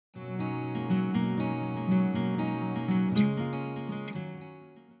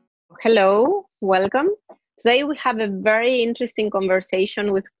Hello, welcome. Today we have a very interesting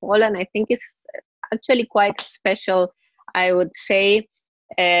conversation with Paul, and I think it's actually quite special, I would say,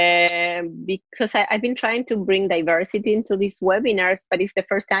 because I've been trying to bring diversity into these webinars, but it's the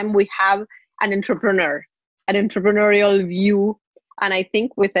first time we have an entrepreneur, an entrepreneurial view, and I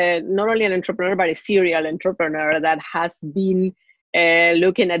think with not only an entrepreneur, but a serial entrepreneur that has been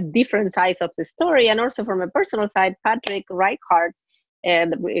looking at different sides of the story, and also from a personal side, Patrick Reichhardt,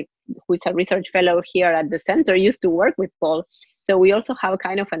 who is a research fellow here at the center, used to work with Paul. So we also have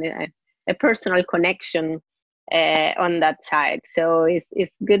kind of a personal connection on that side. So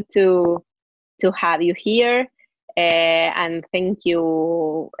it's good to have you here. And thank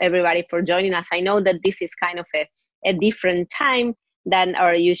you, everybody, for joining us. I know that this is kind of a different time than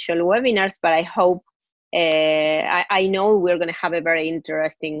our usual webinars, but I hope, I know we're going to have a very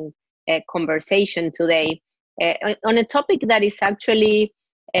interesting conversation today on a topic that is actually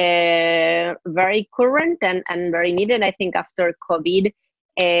very current and very needed. I think after COVID,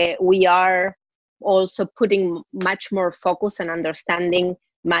 we are also putting much more focus and understanding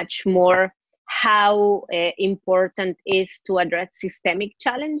much more how important is to address systemic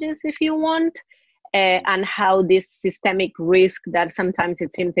challenges, if you want, and how this systemic risk that sometimes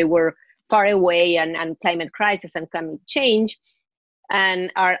it seems they were far away, and climate crisis and climate change,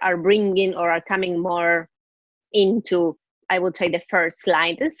 and are bringing or are coming more into, I would say, the first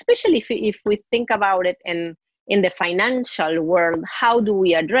line, especially if we think about it in the financial world. How do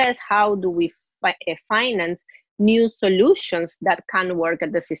we address, how do we finance new solutions that can work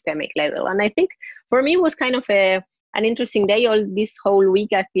at the systemic level? And I think for me it was kind of an interesting day. All this whole week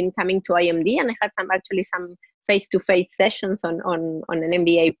I've been coming to IMD, and I had some face-to-face sessions on an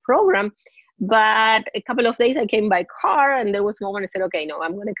MBA program. But a couple of days I came by car, and there was no one. I said, okay, no,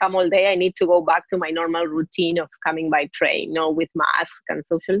 I'm going to come all day. I need to go back to my normal routine of coming by train, with mask and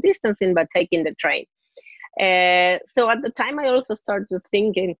social distancing, but taking the train. So at the time, I also started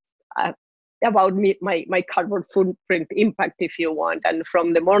thinking about my carbon footprint impact, if you want, and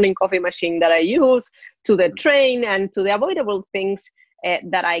from the morning coffee machine that I use to the train and to the avoidable things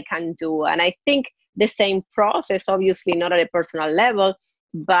that I can do. And I think the same process, obviously not at a personal level,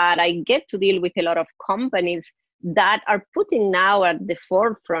 but I get to deal with a lot of companies that are putting now at the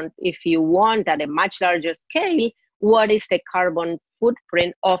forefront, if you want, at a much larger scale, what is the carbon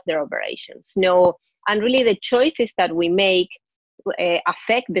footprint of their operations. And really the choices that we make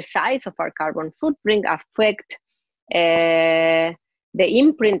affect the size of our carbon footprint, affect the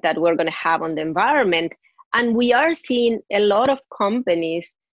imprint that we're going to have on the environment. And we are seeing a lot of companies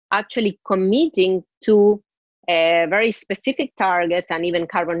actually committing to very specific targets, and even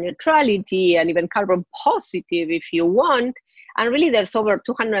carbon neutrality, and even carbon positive, if you want. And really there's over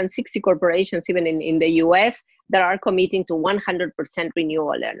 260 corporations, even in the US, that are committing to 100%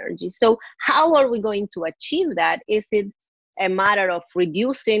 renewable energy. So how are we going to achieve that? Is it a matter of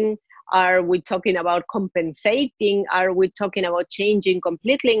reducing? Are we talking about compensating? Are we talking about changing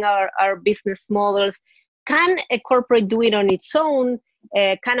completely our business models? Can a corporate do it on its own?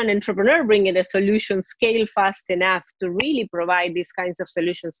 Can an entrepreneur bring in a solution, scale fast enough to really provide these kinds of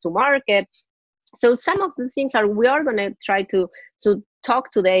solutions to market? So some of the things we are going to try to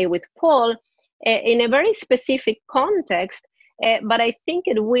talk today with Paul in a very specific context, but I think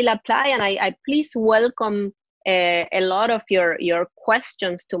it will apply, and I please welcome a lot of your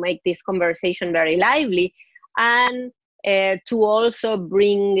questions to make this conversation very lively, and to also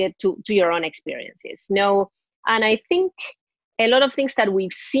bring it to your own experiences. And I think a lot of things that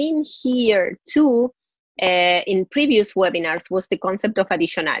we've seen here too in previous webinars was the concept of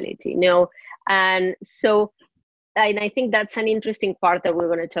additionality. And so, and I think that's an interesting part that we're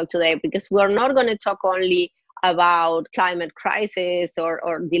going to talk today, because we're not going to talk only about climate crisis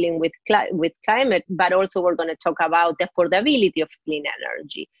or dealing with climate, but also we're going to talk about the affordability of clean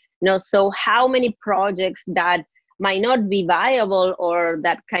energy. So how many projects that might not be viable, or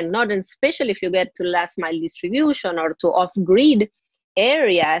that cannot, and especially if you get to last mile distribution or to off-grid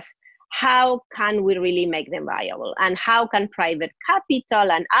areas, how can we really make them viable? And how can private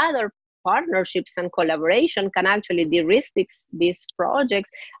capital and other partnerships and collaboration can actually de-risk these projects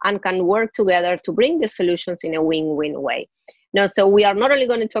and can work together to bring the solutions in a win-win way? So we are not only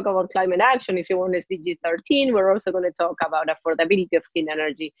going to talk about climate action, if you want, SDG 13, we're also going to talk about affordability of clean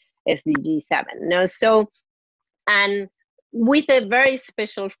energy, SDG 7. And with a very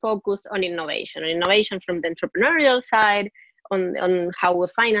special focus on innovation from the entrepreneurial side, on how we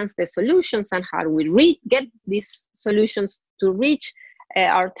finance the solutions and how we get these solutions to reach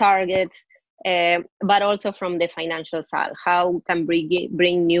our targets, but also from the financial side, how we can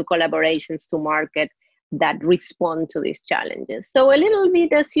bring new collaborations to market that respond to these challenges. So a little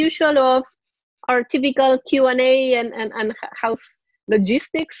bit as usual of our typical Q&A and house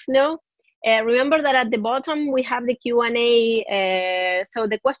logistics. No, remember that at the bottom we have the Q&A. So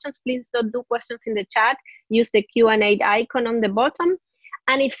the questions, please don't do questions in the chat. Use the Q&A icon on the bottom.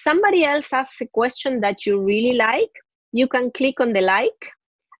 And if somebody else asks a question that you really like, you can click on the like,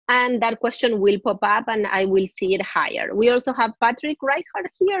 and that question will pop up and I will see it higher. We also have Patrick Reichard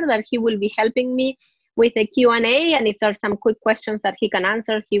here that he will be helping me with the Q&A, and if there are some quick questions that he can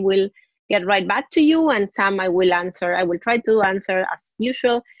answer, he will get right back to you, and some I will answer. I will try to answer as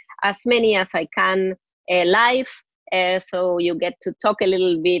usual, as many as I can live, so you get to talk a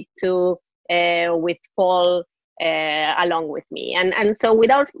little bit too with Paul along with me. And so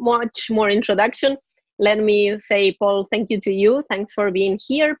without much more introduction, let me say, Paul, thank you to you. Thanks for being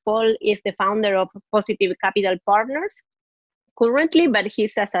here. Paul is the founder of Positive.Capital Partners currently, but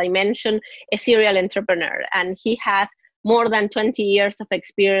he's, as I mentioned, a serial entrepreneur, and he has more than 20 years of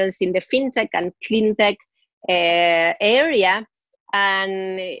experience in the fintech and cleantech area.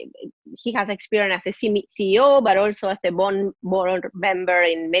 And he has experience as a CEO, but also as a board member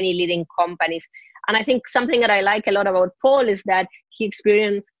in many leading companies. And I think something that I like a lot about Paul is that he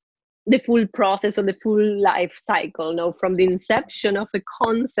experienced the full process or the full life cycle, from the inception of a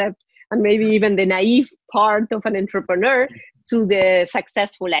concept and maybe even the naive part of an entrepreneur to the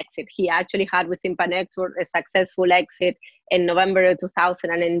successful exit. He actually had with Simpa Network a successful exit in November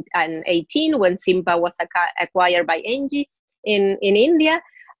 2018 when Simpa was acquired by Engie in India.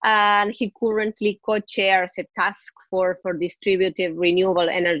 And he currently co-chairs a task force for distributed renewable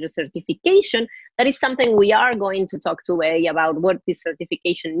energy certification. That is something we are going to talk today about, what this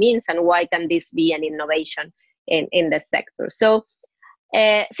certification means and why can this be an innovation in the sector. So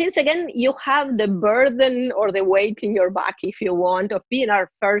since again, you have the burden or the weight in your back, if you want, of being our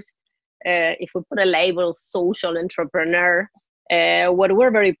first, if we put a label, social entrepreneur, what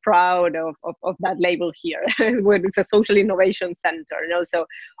we're very proud of that label here. It's a social innovation center, so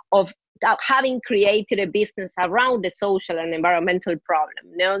of having created a business around the social and environmental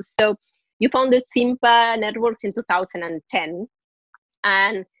problem. So you founded Simpa Networks in 2010,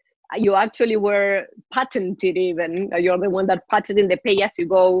 and you actually were patented even. You're the one that patented the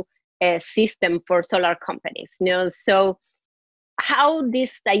pay-as-you-go system for solar companies. So how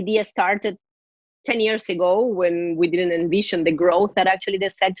this idea started 10 years ago, when we didn't envision the growth that actually the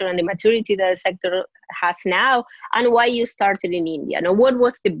sector and the maturity that the sector has now, and why you started in India. Now, what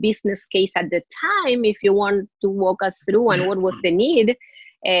was the business case at the time, if you want to walk us through, and what was the need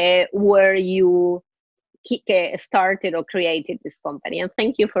where you started or created this company? And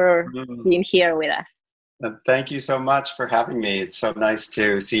thank you for being here with us. Thank you so much for having me. It's so nice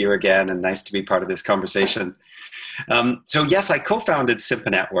to see you again and nice to be part of this conversation. So yes, I co-founded Simpa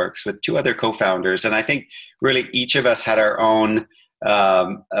Networks with two other co-founders, and I think really each of us had our own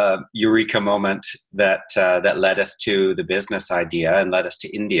eureka moment that led us to the business idea and led us to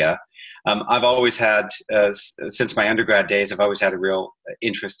India. I've always had, since my undergrad days, I've always had a real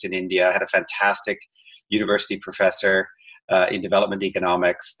interest in India. I had a fantastic university professor in development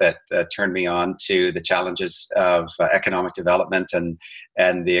economics that turned me on to the challenges of economic development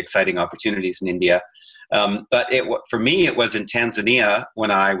and the exciting opportunities in India. But for me, it was in Tanzania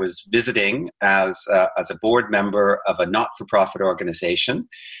when I was visiting as a board member of a not-for-profit organization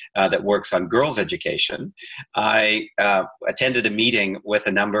that works on girls' education. I attended a meeting with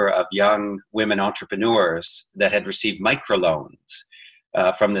a number of young women entrepreneurs that had received microloans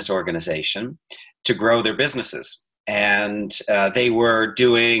from this organization to grow their businesses. And they were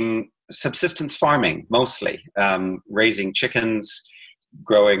doing subsistence farming, mostly, raising chickens,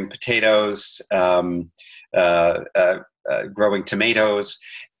 growing potatoes, growing tomatoes,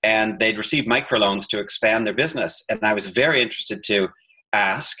 and they'd received microloans to expand their business. And I was very interested to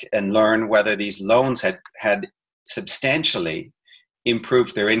ask and learn whether these loans had substantially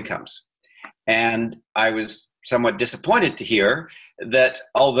improved their incomes. And I was somewhat disappointed to hear that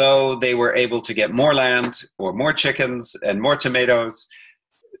although they were able to get more land or more chickens and more tomatoes,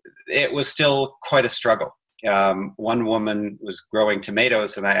 it was still quite a struggle. One woman was growing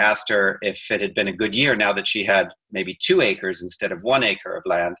tomatoes, and I asked her if it had been a good year now that she had maybe 2 acres instead of 1 acre of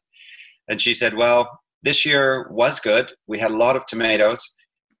land. And she said, well, this year was good. We had a lot of tomatoes,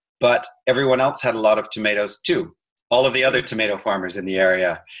 but everyone else had a lot of tomatoes too. All of the other tomato farmers in the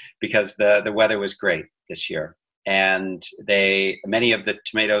area, because the weather was great this year. And many of the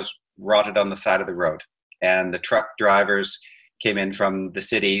tomatoes rotted on the side of the road. And the truck drivers came in from the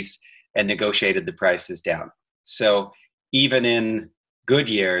cities and negotiated the prices down. So even in good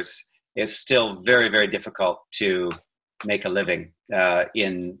years, it's still very, very difficult to make a living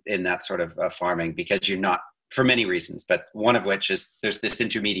in that sort of farming, because you're not, for many reasons, but one of which is there's this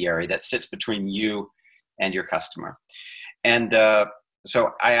intermediary that sits between you and your customer. And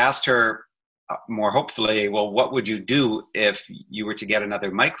so I asked her more hopefully, well, what would you do if you were to get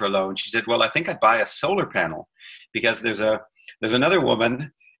another microloan? She said, well, I think I'd buy a solar panel, because there's another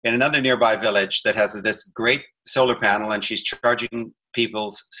woman in another nearby village that has this great solar panel, and she's charging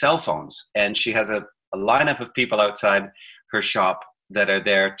people's cell phones. And she has a lineup of people outside her shop that are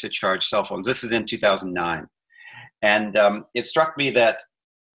there to charge cell phones. This is in 2009. And it struck me that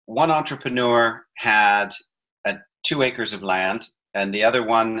one entrepreneur had 2 acres of land, and the other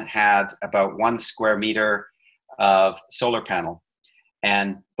one had about 1 square meter of solar panel.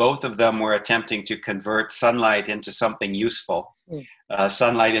 And both of them were attempting to convert sunlight into something useful,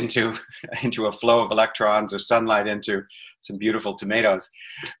 sunlight into a flow of electrons, or sunlight into some beautiful tomatoes.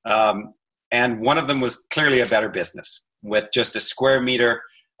 And one of them was clearly a better business. With just a square meter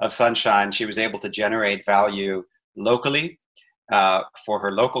of sunshine, she was able to generate value locally for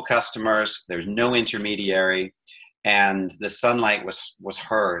her local customers. There's no intermediary, and the sunlight was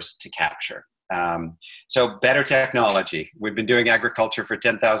hers to capture. So better technology. We've been doing agriculture for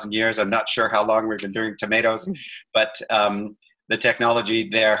 10,000 years. I'm not sure how long we've been doing tomatoes, but the technology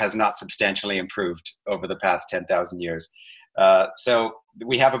there has not substantially improved over the past 10,000 years. So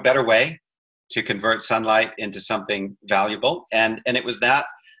we have a better way to convert sunlight into something valuable. And it was that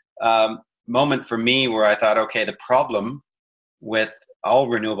moment for me where I thought, okay, the problem with all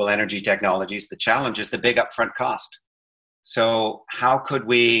renewable energy technologies, the challenge is the big upfront cost. So how could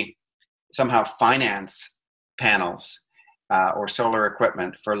we somehow finance panels or solar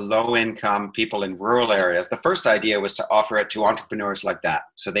equipment for low-income people in rural areas? The first idea was to offer it to entrepreneurs like that,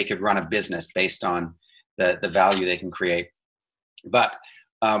 so they could run a business based on the value they can create. But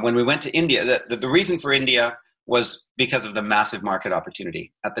when we went to India, the reason for India was because of the massive market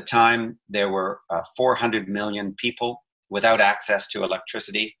opportunity. At the time, there were 400 million people without access to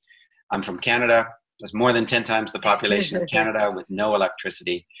electricity. I'm from Canada. There's more than 10 times the population of Canada with no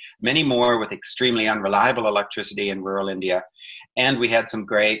electricity, many more with extremely unreliable electricity in rural India. And we had some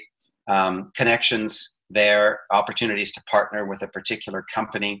great connections there, opportunities to partner with a particular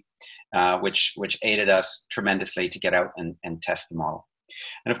company, which aided us tremendously to get out and test the model.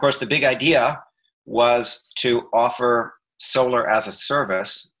 And of course, the big idea was to offer solar as a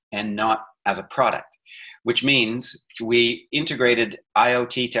service and not as a product, which means we integrated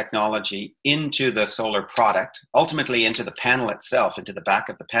IoT technology into the solar product, ultimately into the panel itself, into the back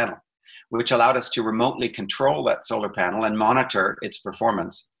of the panel, which allowed us to remotely control that solar panel and monitor its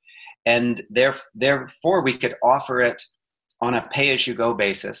performance. And therefore, we could offer it on a pay-as-you-go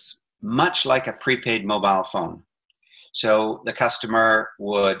basis, much like a prepaid mobile phone. So the customer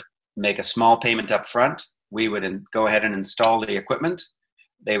would make a small payment up front. We would go ahead and install the equipment.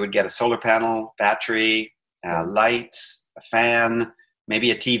 They would get a solar panel, battery, lights, a fan,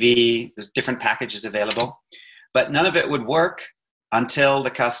 maybe a TV. There's different packages available. But none of it would work until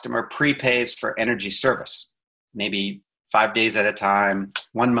the customer prepays for energy service, maybe 5 days at a time,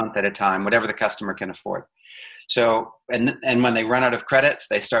 1 month at a time, whatever the customer can afford. So, and when they run out of credits,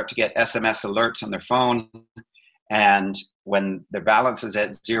 they start to get SMS alerts on their phone. And when their balance is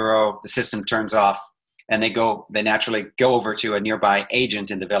at zero, the system turns off, and they naturally go over to a nearby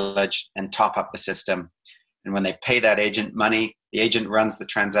agent in the village and top up the system. And when they pay that agent money, the agent runs the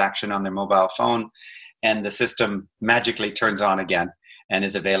transaction on their mobile phone, and the system magically turns on again and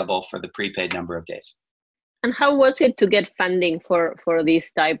is available for the prepaid number of days. And how was it to get funding for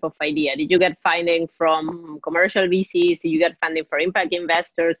this type of idea? Did you get funding from commercial VCs? Did you get funding for impact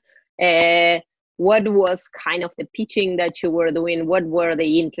investors? What was kind of the pitching that you were doing? What were they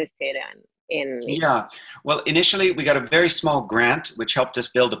interested in? Yeah, well, initially we got a very small grant, which helped us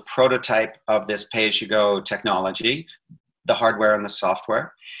build a prototype of this pay-as-you-go technology, the hardware and the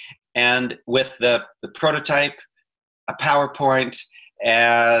software. And with the prototype, a PowerPoint,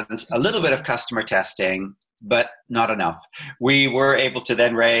 and a little bit of customer testing, but not enough, we were able to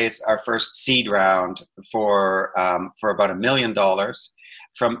then raise our first seed round for about $1 million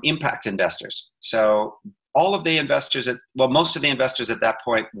from impact investors. So all of the investors, most of the investors at that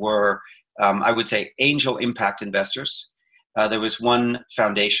point were, I would say, angel impact investors. There was one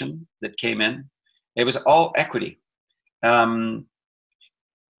foundation that came in. It was all equity. Now,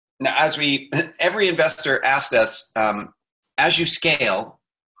 every investor asked us, as you scale,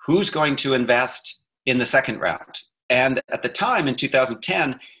 who's going to invest in the second round? And at the time, in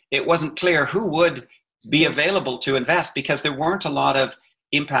 2010, it wasn't clear who would be available to invest, because there weren't a lot of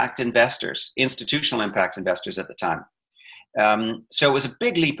impact investors, institutional impact investors at the time. So it was a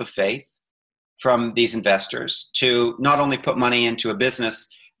big leap of faith from these investors to not only put money into a business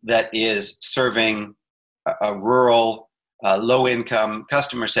that is serving a rural, low-income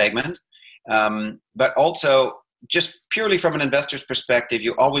customer segment, but also just purely from an investor's perspective,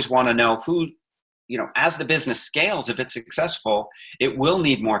 you always want to know who, as the business scales, if it's successful, it will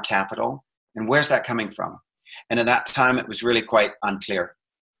need more capital, and where's that coming from? And at that time, it was really quite unclear.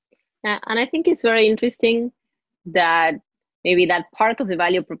 And I think it's very interesting that maybe that part of the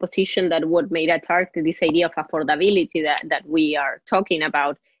value proposition that what made attractive this idea of affordability that we are talking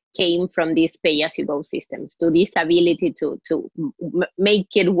about came from these pay-as-you-go systems, to this ability to make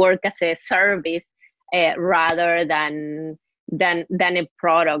it work as a service rather than a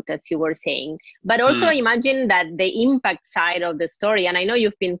product, as you were saying. But also imagine that the impact side of the story, and I know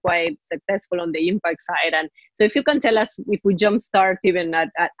you've been quite successful on the impact side, and so if you can tell us, if we jumpstart even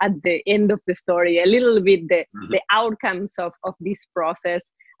at the end of the story, a little bit the outcomes of this process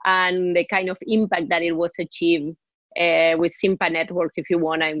and the kind of impact that it was achieved with Simpa Networks, if you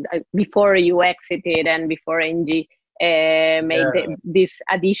want, before you exited and before NG made this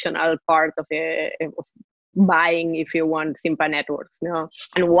additional part of buying, if you want, Simpa Networks,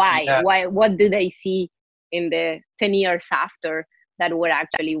 and why? Yeah. Why? What do they see in the 10 years after that were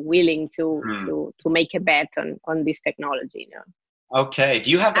actually willing to make a bet on this technology? Okay. Do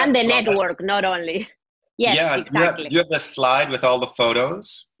you have that and the slide? Network, not only? Yes, yeah. exactly. Do you have the slide with all the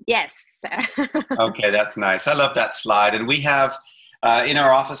photos? Yes. Okay, that's nice. I love that slide. And we have, in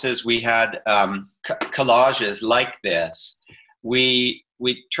our offices, we had collages like this. We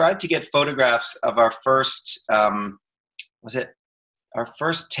tried to get photographs of our first, our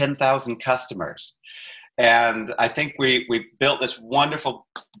first 10,000 customers. And I think we built this wonderful,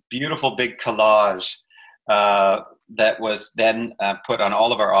 beautiful big collage that was then put on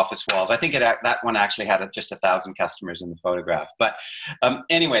all of our office walls. I think that one actually had just 1,000 customers in the photograph. But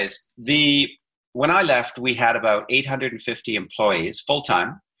anyways, when I left, we had about 850 employees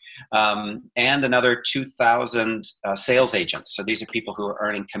full-time, and another 2,000 sales agents. So these are people who are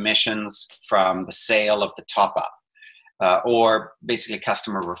earning commissions from the sale of the top-up, or basically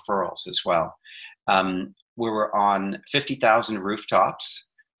customer referrals as well. We were on 50,000 rooftops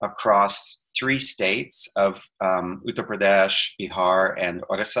across 3 states of Uttar Pradesh, Bihar, and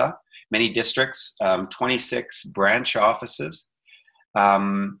Odisha, many districts, 26 branch offices.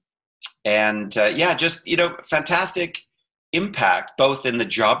 Fantastic impact, both in the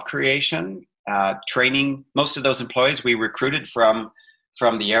job creation, training. Most of those employees we recruited from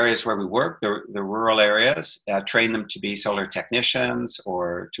the areas where we work, the rural areas, train them to be solar technicians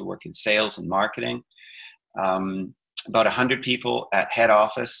or to work in sales and marketing. About 100 people at head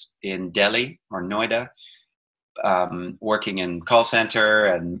office in Delhi or Noida, working in call center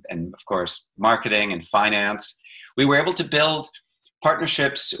and of course marketing and finance. We were able to build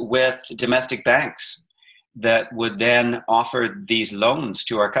partnerships with domestic banks that would then offer these loans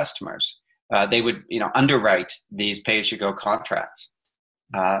to our customers. They would underwrite these pay-as-you-go contracts,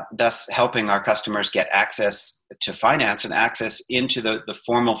 thus helping our customers get access to finance and access into the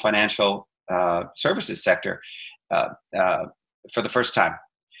formal financial services sector for the first time.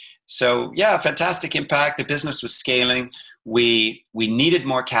 So fantastic impact. The business was scaling. We needed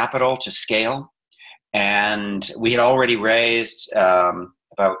more capital to scale, and we had already raised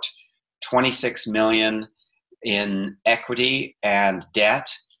about 26 million in equity and debt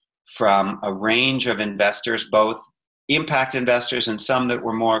from a range of investors, both impact investors and some that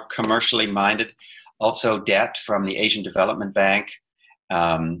were more commercially minded. Also debt from the Asian Development Bank,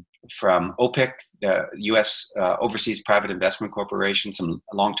 from OPIC, the U.S. Overseas Private Investment Corporation, some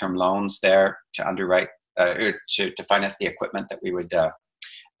long-term loans there to underwrite, to finance the equipment that we would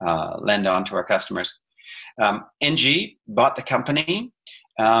lend on to our customers. NG bought the company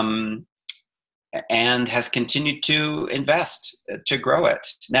and has continued to invest to grow it.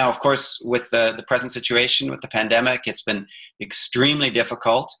 Now, of course, with the present situation with the pandemic, it's been extremely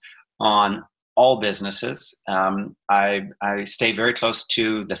difficult on all businesses. I stay very close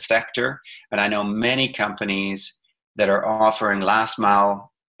to the sector, and I know many companies that are offering last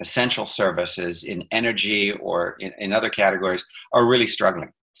mile essential services in energy or in other categories are really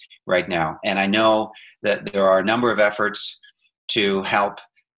struggling right now. And I know that there are a number of efforts to help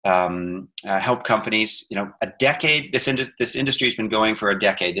companies. A decade. This industry has been going for a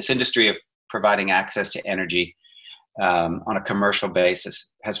decade. This industry of providing access to energy on a commercial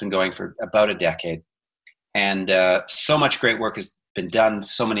basis has been going for about a decade, and so much great work has been done.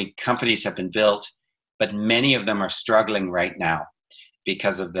 So many companies have been built, but many of them are struggling right now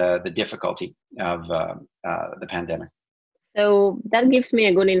because of the difficulty of the pandemic. So that gives me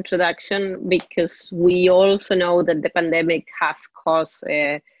a good introduction, because we also know that the pandemic has caused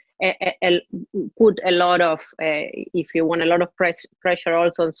a put a lot of, if you want, a lot of pressure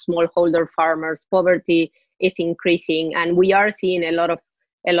also on smallholder farmers. Poverty is increasing, and we are seeing a lot of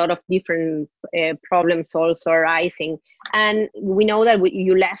different problems also arising. And we know that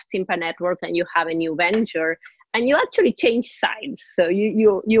you left Simpa Network and you have a new venture, and you actually changed sides. So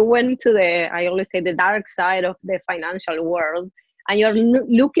you went to I always say, the dark side of the financial world, and you're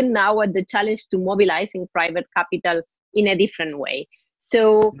looking now at the challenge to mobilizing private capital in a different way.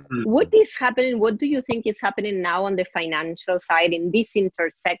 So what is happening? What do you think is happening now on the financial side in this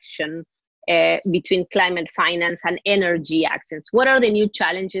intersection between climate finance and energy access? What are the new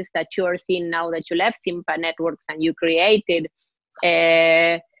challenges that you are seeing now that you left Simpa Networks and you created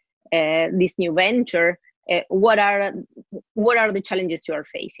this new venture? What are the challenges you are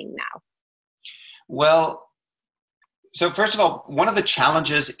facing now? Well, so first of all, one of the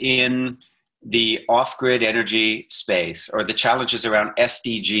challenges in the off-grid energy space, or the challenges around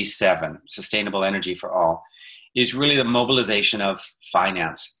SDG 7, Sustainable Energy for All, is really the mobilization of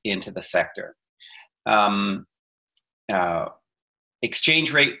finance into the sector.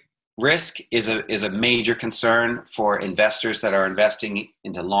 Exchange rate risk is a major concern for investors that are investing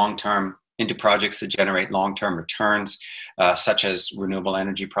into projects that generate long-term returns, such as renewable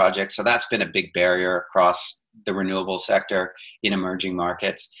energy projects. So that's been a big barrier across the renewable sector in emerging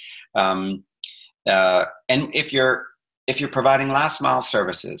markets. And if you're providing last mile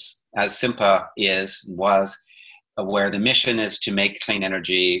services, as Simpa was, where the mission is to make clean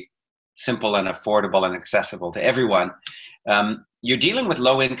energy simple and affordable and accessible to everyone, you're dealing with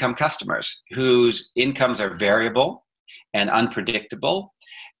low income customers whose incomes are variable and unpredictable.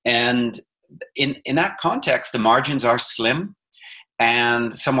 And in that context, the margins are slim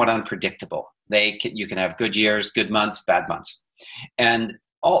and somewhat unpredictable. You can have good years, good months, bad months. And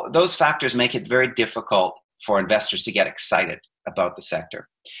all those factors make it very difficult for investors to get excited about the sector.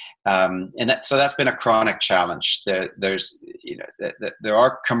 So that's been a chronic challenge. Many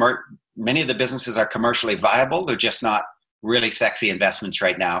of the businesses are commercially viable. They're just not really sexy investments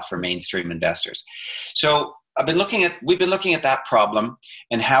right now for mainstream investors. So we've been looking at that problem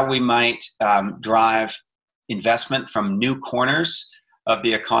and how we might drive investment from new corners of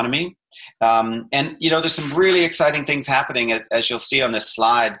the economy. And there's some really exciting things happening, as you'll see on this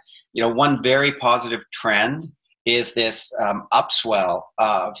slide. One very positive trend is this upswell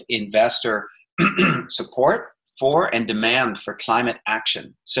of investor support for and demand for climate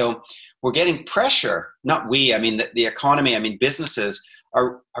action. So we're getting pressure, not we, the economy, businesses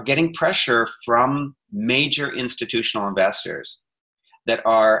are getting pressure from major institutional investors that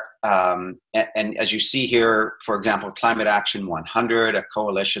are, and as you see here, for example, Climate Action 100, a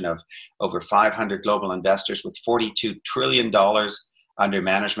coalition of over 500 global investors with $42 trillion under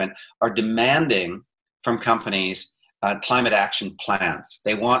management, are demanding from companies climate action plans.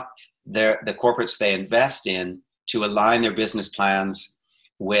 They want the corporates they invest in to align their business plans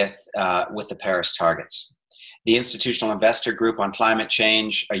with the Paris targets. The Institutional Investor Group on Climate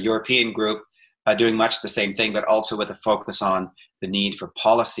Change, a European group, doing much the same thing, but also with a focus on the need for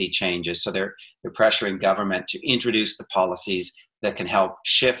policy changes. So they're pressuring government to introduce the policies that can help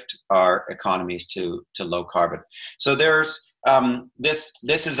shift our economies to low carbon. So there's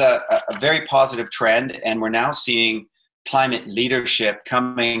this is a very positive trend, and we're now seeing climate leadership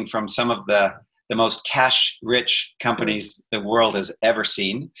coming from some of the most cash-rich companies the world has ever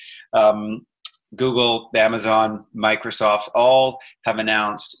seen. Google, Amazon, Microsoft all have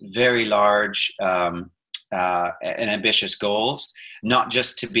announced very large and ambitious goals, not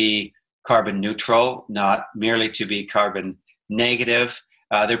just to be carbon neutral, not merely to be carbon negative.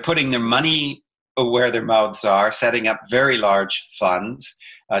 They're putting their money where their mouths are, setting up very large funds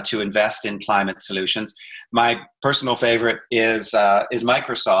to invest in climate solutions. My personal favorite is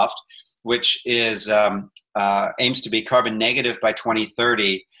Microsoft, which aims to be carbon negative by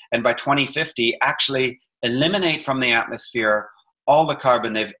 2030, and by 2050 actually eliminate from the atmosphere all the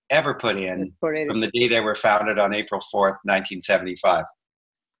carbon they've ever put in from the day they were founded on April 4th, 1975.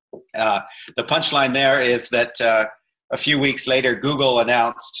 The punchline there is that a few weeks later, Google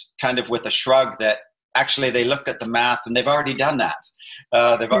announced, kind of with a shrug, that actually they looked at the math and they've already done that.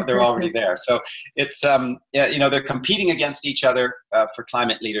 They're already there. So it's they're competing against each other for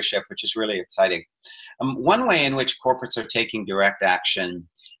climate leadership, which is really exciting. One way in which corporates are taking direct action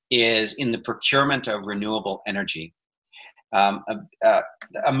is in the procurement of renewable energy.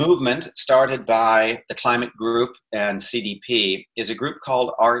 A movement started by the Climate Group and CDP is a group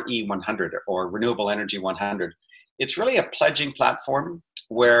called RE100, or Renewable Energy 100. It's really a pledging platform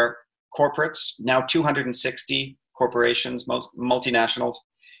where corporates, now 260 corporations, most multinationals,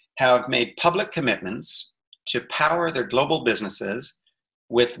 have made public commitments to power their global businesses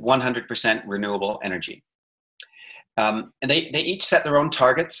with 100% renewable energy. And they each set their own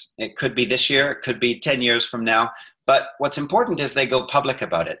targets. It could be this year, it could be 10 years from now. But what's important is they go public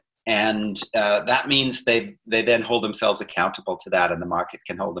about it. And that means they then hold themselves accountable to that, and the market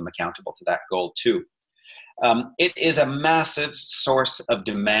can hold them accountable to that goal too. It is a massive source of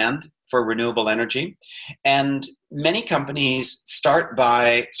demand for renewable energy. And many companies start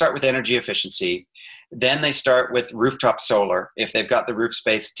with energy efficiency. Then they start with rooftop solar if they've got the roof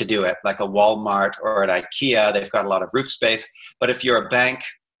space to do it, like a Walmart or an IKEA. They've got a lot of roof space. But if you're a bank,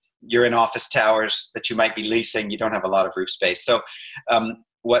 you're in office towers that you might be leasing, you don't have a lot of roof space. So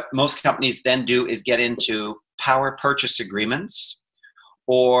what most companies then do is get into power purchase agreements,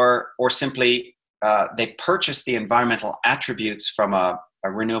 or simply they purchase the environmental attributes from a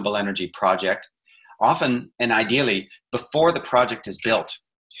renewable energy project, often and ideally before the project is built.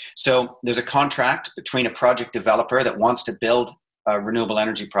 So there's a contract between a project developer that wants to build a renewable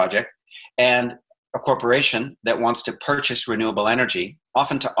energy project and a corporation that wants to purchase renewable energy,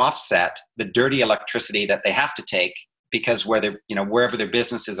 often to offset the dirty electricity that they have to take, because wherever their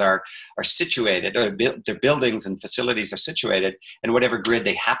businesses are situated, or their buildings and facilities are situated, and whatever grid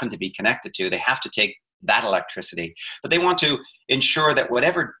they happen to be connected to, they have to take that electricity. But they want to ensure that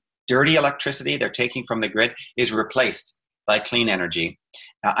whatever dirty electricity they're taking from the grid is replaced by clean energy,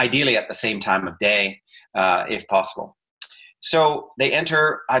 ideally at the same time of day, if possible. So they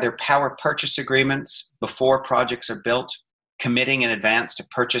enter either power purchase agreements before projects are built, committing in advance to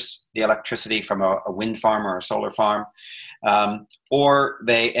purchase the electricity from a wind farm or a solar farm, or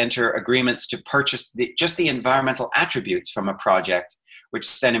they enter agreements to purchase just the environmental attributes from a project,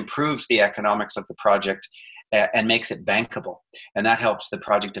 which then improves the economics of the project and makes it bankable. And that helps the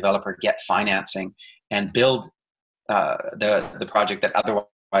project developer get financing and build the project that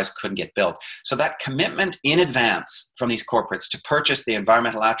otherwise couldn't get built. So that commitment in advance from these corporates to purchase the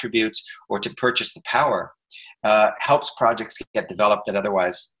environmental attributes or to purchase the power helps projects get developed that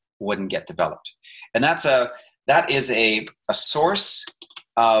otherwise wouldn't get developed. And that is a source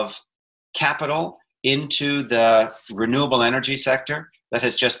of capital into the renewable energy sector that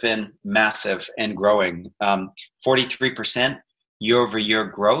has just been massive and growing. 43% year-over-year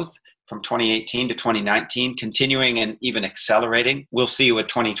growth from 2018 to 2019, continuing and even accelerating. We'll see what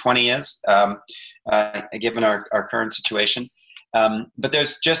 2020 is, given our current situation. But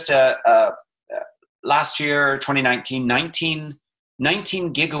there's just last year, 2019, 19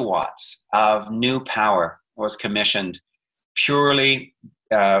 gigawatts of new power was commissioned purely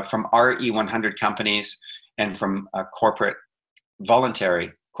from RE100 companies and from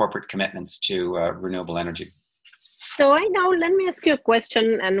voluntary corporate commitments to renewable energy. So I know, let me ask you a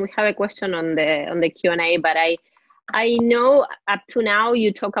question, and we have a question on the Q&A, but I know up to now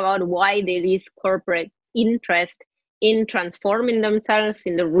you talk about why there is corporate interest in transforming themselves,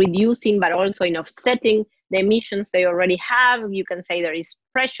 in the reducing, but also in offsetting the emissions they already have. You can say there is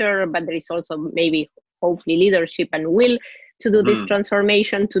pressure, but there is also maybe hopefully leadership and will to do this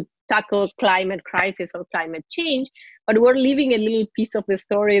transformation to tackle climate crisis or climate change. But we're leaving a little piece of the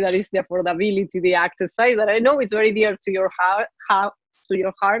story that is the affordability, the access side, that I know is very dear to your heart,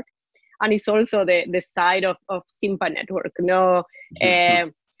 and it's also the side of SIMPA network.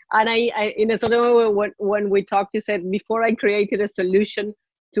 And I in a sort of way, when we talked, you said before I created a solution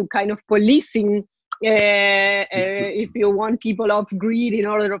to kind of policing, if you want people off grid in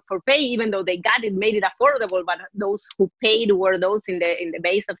order for pay, even though they got it, made it affordable, but those who paid were those in the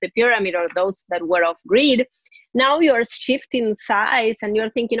base of the pyramid or those that were off grid. Now you're shifting size and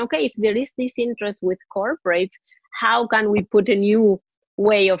you're thinking, okay, if there is this interest with corporates, how can we put a new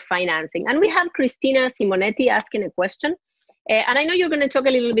way of financing? And we have Christina Simonetti asking a question. And I know you're going to talk a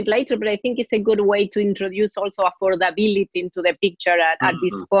little bit later, but I think it's a good way to introduce also affordability into the picture at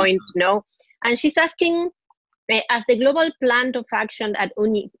this point. And she's asking, as the global plan of action at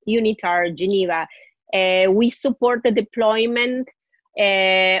UNITAR Geneva, we support the deployment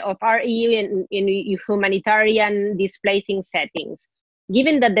of RE in humanitarian displacing settings.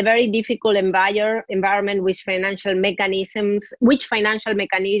 Given that the very difficult environment, which financial mechanisms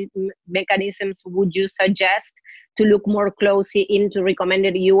would you suggest to look more closely into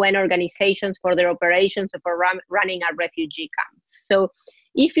recommended UN organizations for their operations for running our refugee camps? So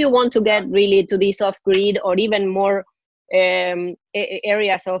if you want to get really to this off-grid or even more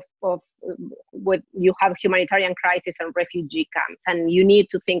areas of what you have humanitarian crisis and refugee camps, and you need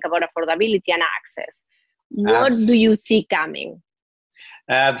to think about affordability and access, what do you see coming?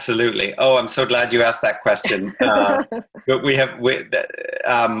 Absolutely. Oh, I'm so glad you asked that question. But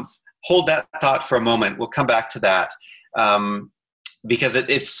hold that thought for a moment. We'll come back to that because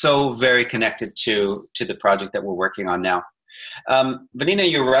it's so very connected to the project that we're working on now. Vanina,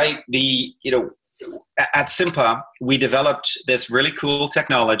 you're right. At Simpa, we developed this really cool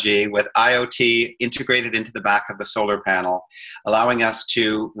technology with IoT integrated into the back of the solar panel, allowing us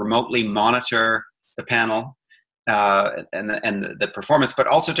to remotely monitor the panel and the performance, but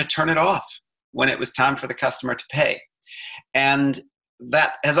also to turn it off when it was time for the customer to pay. And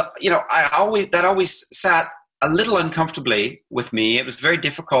that has, that always sat a little uncomfortably with me. It was very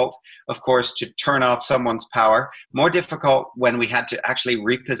difficult, of course, to turn off someone's power, more difficult when we had to actually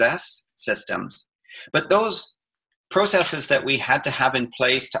repossess systems. But those processes that we had to have in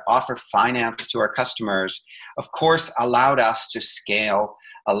place to offer finance to our customers, of course, allowed us to scale,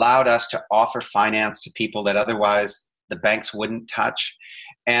 allowed us to offer finance to people that otherwise the banks wouldn't touch.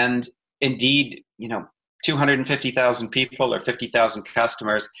 And indeed, 250,000 people or 50,000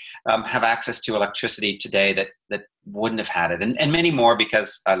 customers have access to electricity today that wouldn't have had it. And many more,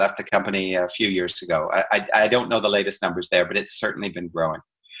 because I left the company a few years ago. I don't know the latest numbers there, but it's certainly been growing.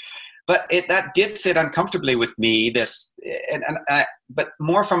 But that did sit uncomfortably with me, but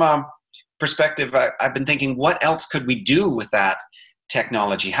more from a perspective, I've been thinking, what else could we do with that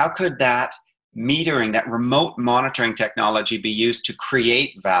technology? How could that metering, that remote monitoring technology be used to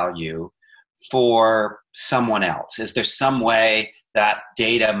create value for someone else? Is there some way that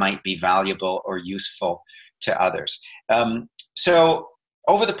data might be valuable or useful to others? So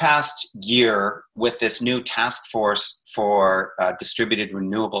over the past year, with this new task force for distributed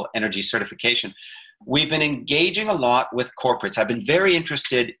renewable energy certification, we've been engaging a lot with corporates. I've been very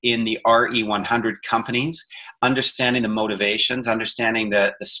interested in the RE100 companies, understanding the motivations, understanding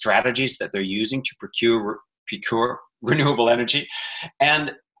the strategies that they're using to procure renewable energy.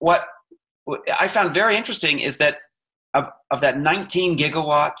 And what I found very interesting is that of that 19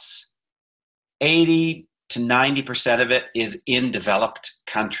 gigawatts, 80 to 90% of it is in developed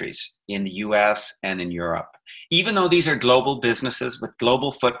countries, in the US and in Europe. Even though these are global businesses with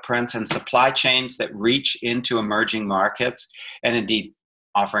global footprints and supply chains that reach into emerging markets, and indeed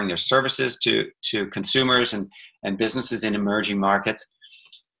offering their services to consumers and businesses in emerging markets,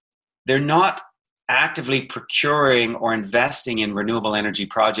 they're not actively procuring or investing in renewable energy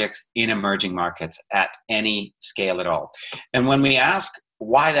projects in emerging markets at any scale at all. And when we ask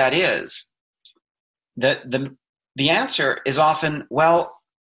why that is, the answer is often, well,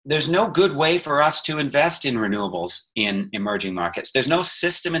 there's no good way for us to invest in renewables in emerging markets. There's no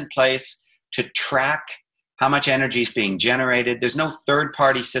system in place to track how much energy is being generated. There's no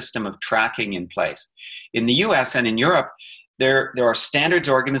third-party system of tracking in place. In the US and in Europe, there are standards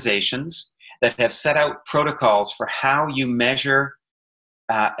organizations that have set out protocols for how you measure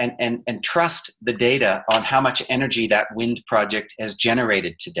and trust the data on how much energy that wind project has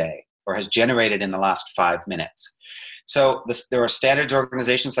generated today or has generated in the last 5 minutes. So there are standards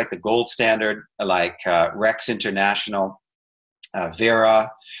organizations like the Gold Standard, like REX International,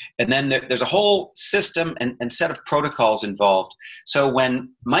 Vera, and then there's a whole system and set of protocols involved. So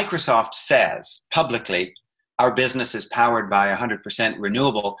when Microsoft says publicly, our business is powered by 100%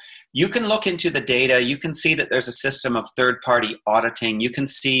 renewable, you can look into the data, you can see that there's a system of third-party auditing, you can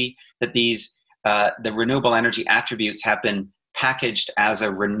see that the renewable energy attributes have been packaged as a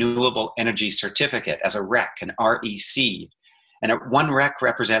renewable energy certificate, as a REC, an REC. And one REC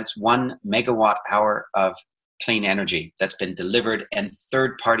represents 1 megawatt hour of clean energy that's been delivered and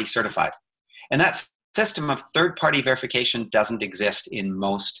third-party certified. And that system of third-party verification doesn't exist in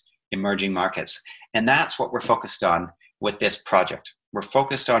most emerging markets. And that's what we're focused on with this project. We're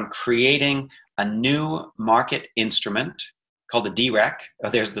focused on creating a new market instrument called the DREC. Oh,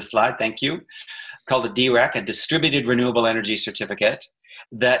 there's the slide, thank you. Called the DREC, a distributed renewable energy certificate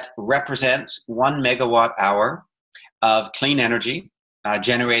that represents 1 megawatt hour of clean energy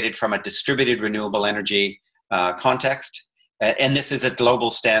generated from a distributed renewable energy context. And this is a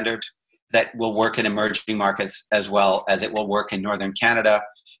global standard that will work in emerging markets as well as it will work in Northern Canada,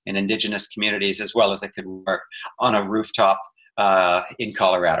 in Indigenous communities, as well as it could work on a rooftop in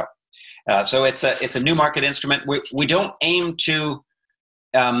Colorado. So it's a new market instrument. We don't aim to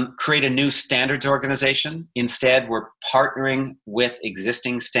create a new standards organization. Instead, we're partnering with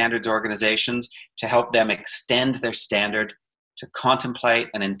existing standards organizations to help them extend their standard to contemplate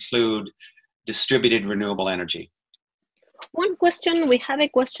and include distributed renewable energy. One question, we have a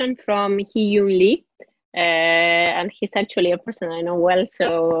question from Hee-Yoon Lee, and he's actually a person I know well,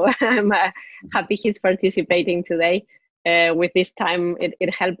 so I'm happy he's participating today. With this time,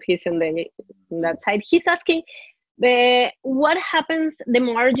 it helped he's on that side. He's asking, what happens, the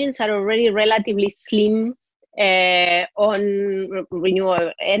margins are already relatively slim on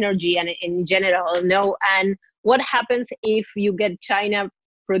renewable energy and in general, no? And what happens if you get China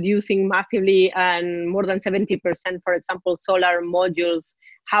producing massively and more than 70%, for example, solar modules,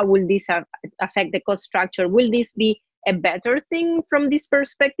 how will this affect the cost structure? Will this be a better thing from this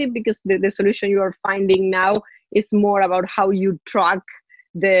perspective? Because the solution you are finding now is more about how you track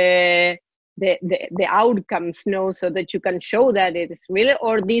the outcomes, so that you can show that it is real,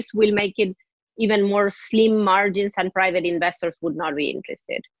 or this will make it even more slim margins and private investors would not be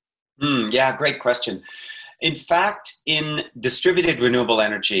interested? Yeah, great question. In fact, in distributed renewable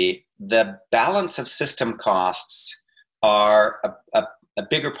energy, the balance of system costs are a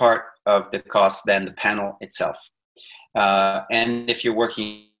bigger part of the cost than the panel itself. And if you're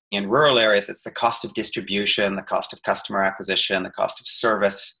working in rural areas, it's the cost of distribution, the cost of customer acquisition, the cost of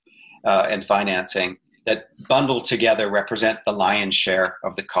service and financing that bundled together represent the lion's share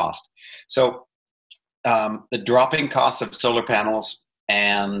of the cost. So the dropping costs of solar panels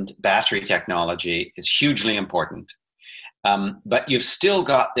and battery technology is hugely important. But you've still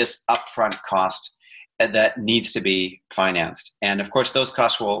got this upfront cost that needs to be financed. And of course, those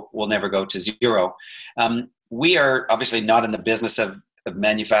costs will never go to zero. We are obviously not in the business of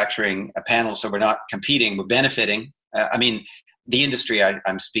manufacturing a panel, so we're not competing, we're benefiting. The industry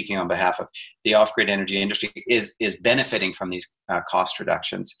I'm speaking on behalf of, the off-grid energy industry, is benefiting from these cost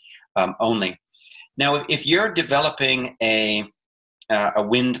reductions only. Now, if you're developing a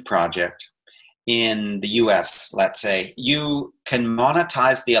wind project in the US, let's say, you can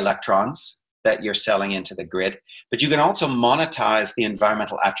monetize the electrons that you're selling into the grid, but you can also monetize the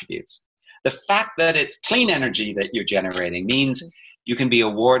environmental attributes. The fact that it's clean energy that you're generating means you can be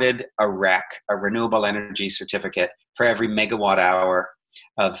awarded a REC, a renewable energy certificate, for every megawatt hour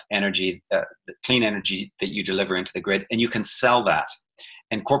of energy, clean energy that you deliver into the grid, and you can sell that.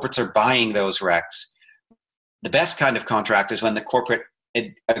 And corporates are buying those RECs. The best kind of contract is when the corporate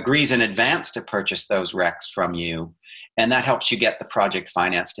agrees in advance to purchase those RECs from you, and that helps you get the project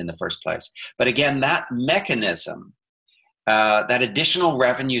financed in the first place. But again, that mechanism, that additional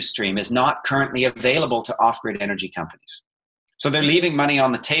revenue stream, is not currently available to off-grid energy companies. So they're leaving money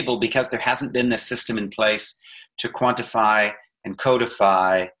on the table because there hasn't been this system in place to quantify and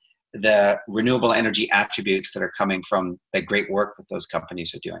codify the renewable energy attributes that are coming from the great work that those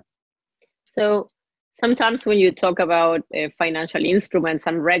companies are doing. So sometimes when you talk about financial instruments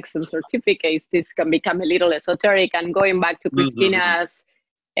and regs and certificates, this can become a little esoteric. And going back to Christina's,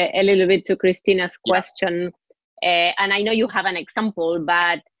 a little bit to Christina's question, and I know you have an example,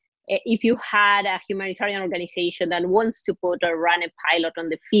 but if you had a humanitarian organization that wants to run a pilot on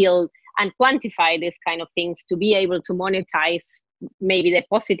the field and quantify these kind of things to be able to monetize maybe the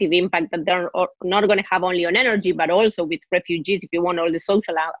positive impact that they're not going to have only on energy, but also with refugees, if you want all the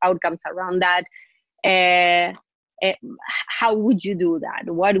social outcomes around that, how would you do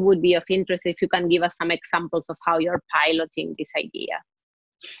that? What would be of interest if you can give us some examples of how you're piloting this idea?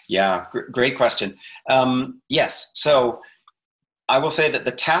 Yeah, great question. Yes, so I will say that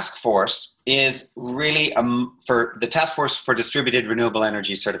the task force is really, for the Task Force for Distributed Renewable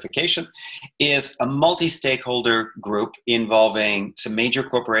Energy Certification, is a multi-stakeholder group involving some major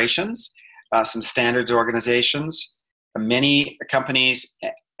corporations, some standards organizations, many companies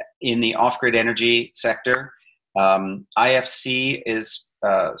in the off-grid energy sector. IFC is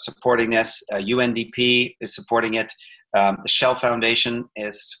supporting this. UNDP is supporting it. The Shell Foundation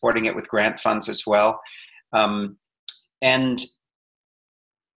is supporting it with grant funds as well. And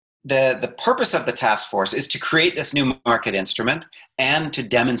the purpose of the task force is to create this new market instrument and to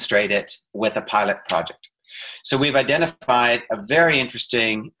demonstrate it with a pilot project. So we've identified a very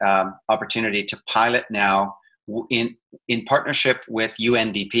interesting opportunity to pilot now in partnership with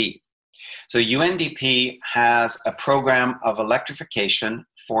UNDP. So UNDP has a program of electrification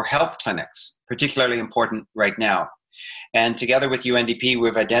for health clinics, particularly important right now. And together with UNDP,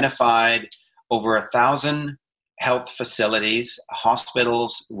 we've identified over 1,000 health facilities,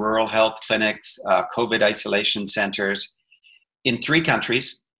 hospitals, rural health clinics, COVID isolation centers in 3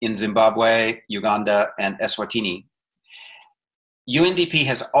 countries, in Zimbabwe, Uganda, and Eswatini. UNDP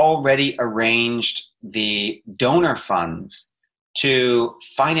has already arranged the donor funds to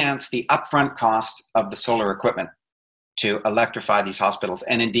finance the upfront cost of the solar equipment to electrify these hospitals.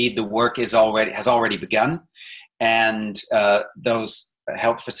 And indeed, the work has already begun, and those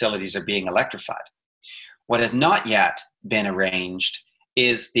health facilities are being electrified. What has not yet been arranged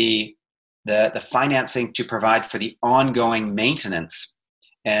is the financing to provide for the ongoing maintenance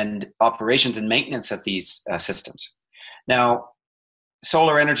and operations and maintenance of these systems. Now,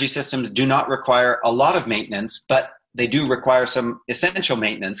 solar energy systems do not require a lot of maintenance, but they do require some essential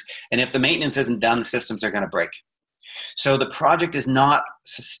maintenance. And if the maintenance isn't done, the systems are going to break. So the project is not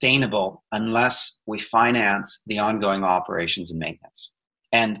sustainable unless we finance the ongoing operations and maintenance.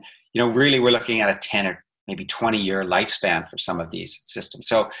 And, really we're looking at a 10 or maybe 20-year lifespan for some of these systems.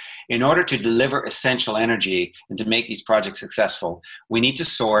 So in order to deliver essential energy and to make these projects successful, we need to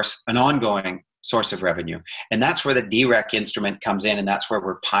source an ongoing source of revenue. And that's where the DREC instrument comes in, and that's where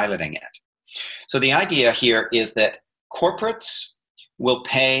we're piloting it. So the idea here is that corporates will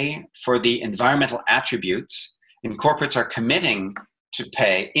pay for the environmental attributes, and corporates are committing to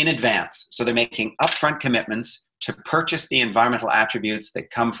pay in advance. So they're making upfront commitments to purchase the environmental attributes that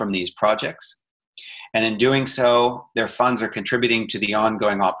come from these projects. And in doing so, their funds are contributing to the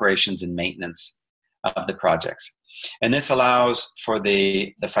ongoing operations and maintenance of the projects. And this allows for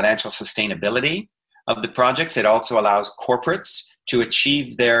the financial sustainability of the projects. It also allows corporates to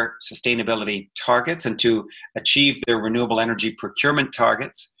achieve their sustainability targets and to achieve their renewable energy procurement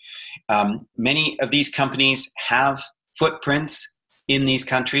targets. Many of these companies have footprints in these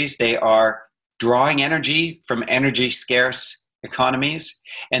countries. They are drawing energy from energy scarce economies.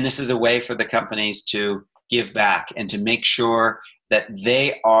 And this is a way for the companies to give back and to make sure that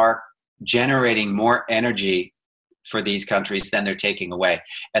they are generating more energy for these countries than they're taking away.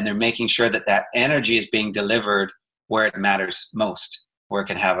 And they're making sure that that energy is being delivered where it matters most, where it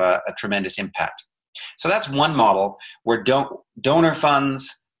can have a tremendous impact. So that's one model where donor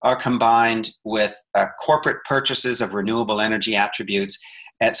funds are combined with corporate purchases of renewable energy attributes.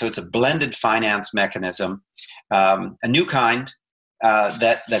 And so it's a blended finance mechanism, a new kind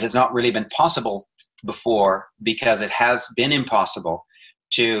that has not really been possible before, because it has been impossible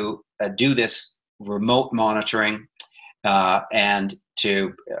to do this remote monitoring and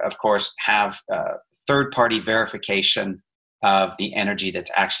to, of course, have third-party verification of the energy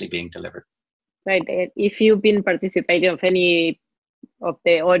that's actually being delivered. Right. If you've been participating, of any of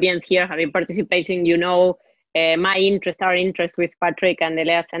the audience here have been participating, my interest, our interest with Patrick and the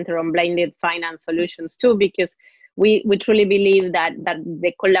Lea Center on Blended Finance Solutions too, because we truly believe that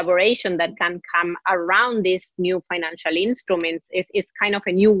the collaboration that can come around these new financial instruments is kind of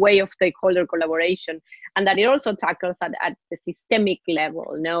a new way of stakeholder collaboration, and that it also tackles at the systemic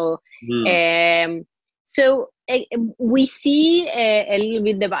level. So we see a little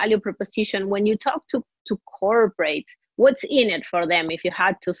bit the value proposition when you talk to corporates. What's in it for them, if you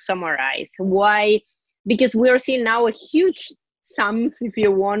had to summarize? Why? Because we are seeing now a huge sums, if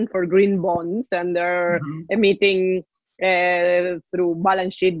you want, for green bonds, and they're emitting through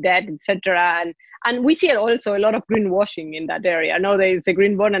balance sheet debt, etc. And we see also a lot of greenwashing in that area. Now there is a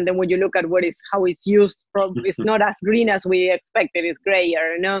green bond, and then when you look at how it's used, probably it's not as green as we expected. It's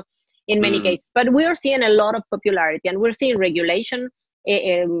grayer, in many cases. But we are seeing a lot of popularity, and we're seeing regulation,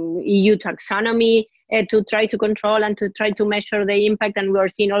 EU taxonomy to try to control and to try to measure the impact. And we are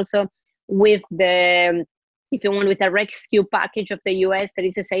seeing also with the, if you want, with the rescue package of the US, there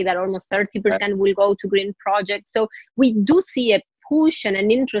is a say that almost 30% will go to green projects. So we do see a push and an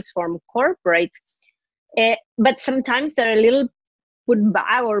interest from corporates, but sometimes they're a little put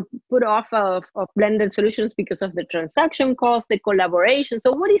back or put off of blended solutions because of the transaction cost, the collaboration.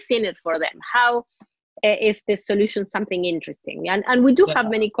 So what is in it for them? How is this solution something interesting? And we do have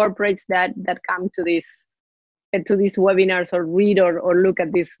many corporates that come to these webinars or read or look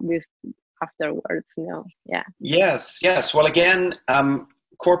at this afterwards. Yes. Well, again,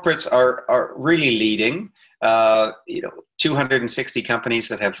 corporates are really leading. 260 companies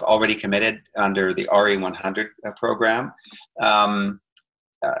that have already committed under the RE100 program.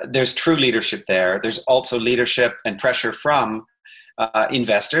 There's true leadership there. There's also leadership and pressure from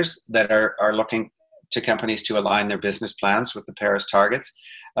investors that are looking to companies to align their business plans with the Paris targets.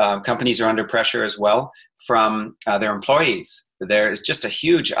 Companies are under pressure as well from their employees. There is just a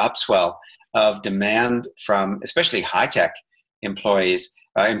huge upswell of demand from especially high-tech employees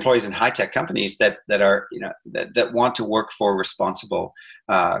in high-tech companies that are that want to work for responsible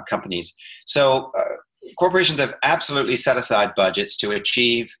companies. So corporations have absolutely set aside budgets to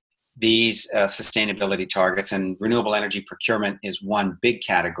achieve these sustainability targets, and renewable energy procurement is one big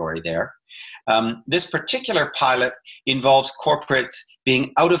category there. This particular pilot involves corporates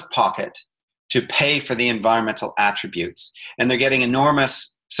being out of pocket to pay for the environmental attributes, and they're getting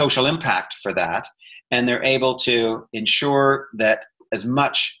enormous social impact for that, and they're able to ensure that as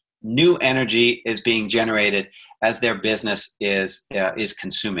much new energy is being generated as their business is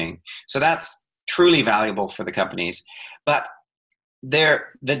consuming. So that's truly valuable for the companies. But the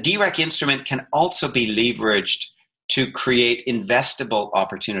DREC instrument can also be leveraged to create investable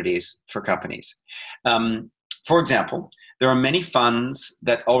opportunities for companies. For example, there are many funds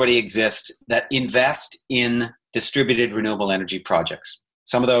that already exist that invest in distributed renewable energy projects.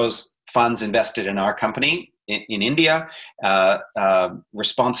 Some of those funds invested in our company in India.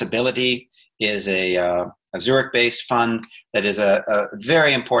 Responsibility is a a Zurich-based fund that is a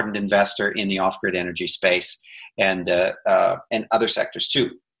very important investor in the off-grid energy space and other sectors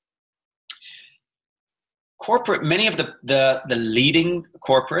too. Many of the leading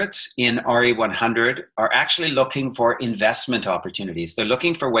corporates in RE100 are actually looking for investment opportunities. They're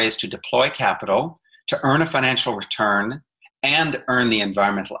looking for ways to deploy capital, to earn a financial return, and earn the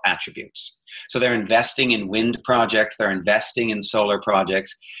environmental attributes. So they're investing in wind projects, they're investing in solar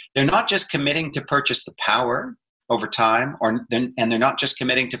projects. They're not just committing to purchase the power over time, and they're not just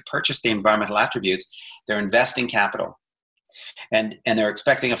committing to purchase the environmental attributes, they're investing capital. And they're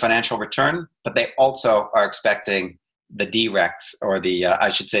expecting a financial return, but they also are expecting the DRECs, or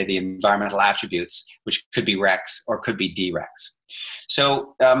the environmental attributes, which could be RECs or could be DRECs.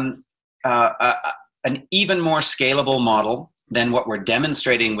 So an even more scalable model than what we're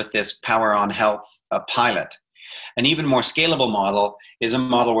demonstrating with this Power on Health pilot. An even more scalable model is a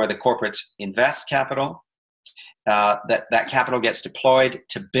model where the corporates invest capital, that capital gets deployed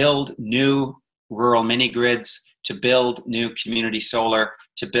to build new rural mini-grids, to build new community solar,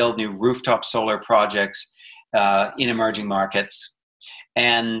 to build new rooftop solar projects in emerging markets.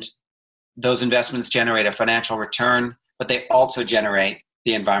 And those investments generate a financial return, but they also generate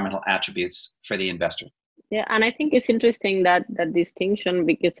the environmental attributes for the investor. Yeah, and I think it's interesting that distinction,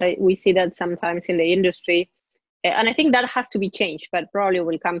 because we see that sometimes in the industry, and I think that has to be changed, but probably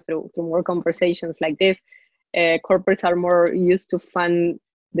will come through to more conversations like this. Corporates are more used to fund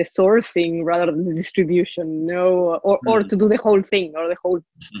the sourcing rather than the distribution, or to do the whole thing, or the whole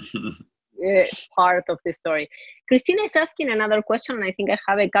part of the story. Christina is asking another question, and I think I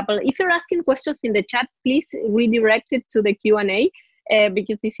have a couple. If you're asking questions in the chat, please redirect it to the Q&A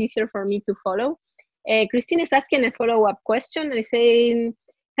because it's easier for me to follow. Christina is asking a follow-up question and saying,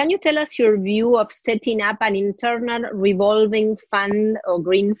 can you tell us your view of setting up an internal revolving fund or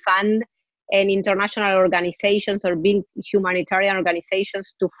green fund and international organizations or big humanitarian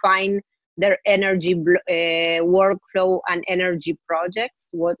organizations to find their energy workflow and energy projects?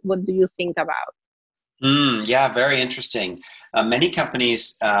 What do you think about? Yeah, very interesting. Many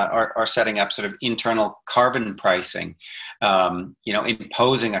companies are setting up sort of internal carbon pricing,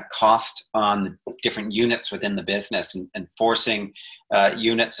 imposing a cost on different units within the business and forcing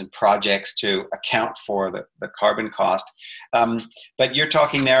units and projects to account for the carbon cost. But you're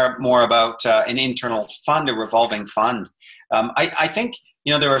talking there more about an internal fund, a revolving fund. I think,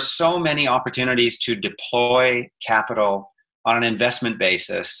 there are so many opportunities to deploy capital on an investment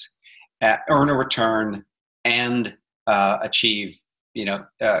basis, earn a return, and achieve,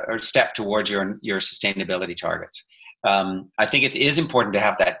 or step towards your sustainability targets. I think it is important to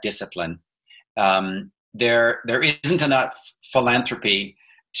have that discipline. There isn't enough philanthropy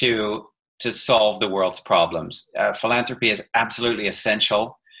to solve the world's problems. Philanthropy is absolutely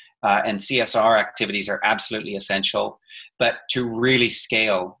essential, and CSR activities are absolutely essential. But to really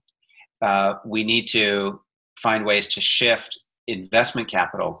scale, we need to find ways to shift investment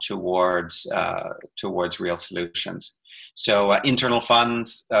capital towards real solutions. So internal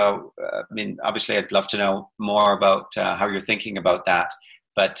funds, obviously I'd love to know more about how you're thinking about that,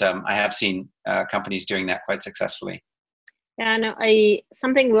 but I have seen companies doing that quite successfully. Yeah, no,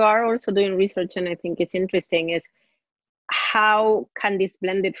 something we are also doing research, and I think it's interesting, is how can these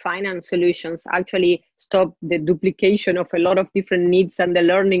blended finance solutions actually stop the duplication of a lot of different needs and the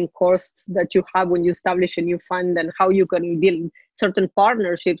learning costs that you have when you establish a new fund, and how you can build certain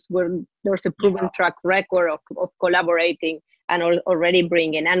partnerships where there's a proven track record of collaborating and already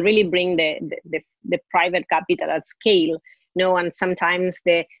bring the private capital at scale. And sometimes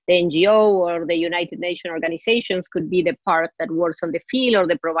the NGO or the United Nations organizations could be the part that works on the field, or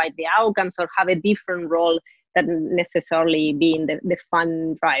they provide the outcomes, or have a different role than necessarily being the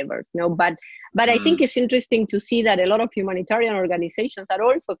fund drivers. But I think it's interesting to see that a lot of humanitarian organizations are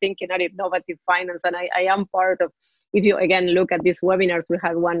also thinking at innovative finance, and I am part of. If you again look at these webinars, we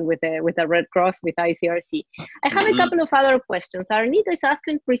had one with the Red Cross, with ICRC. I have a couple of other questions. Arnita is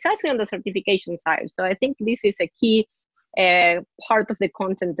asking precisely on the certification side, so I think this is a key part of the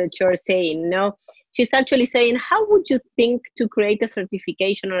content that you're saying. She's actually saying, how would you think to create a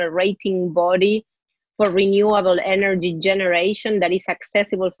certification or a rating body for renewable energy generation that is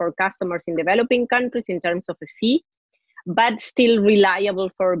accessible for customers in developing countries in terms of a fee, but still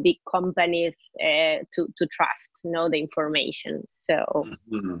reliable for big companies to trust the information? So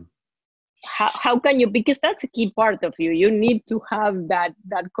how can you, because that's a key part of you need to have that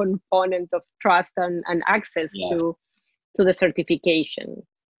component of trust and access to the certification.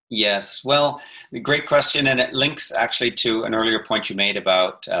 Yes, well, great question, and it links actually to an earlier point you made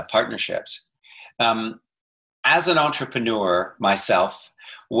about partnerships. As an entrepreneur myself,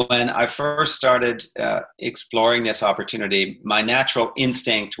 when I first started exploring this opportunity, my natural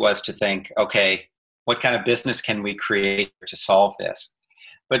instinct was to think, okay, what kind of business can we create to solve this?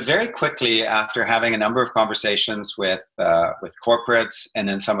 But very quickly, after having a number of conversations with corporates and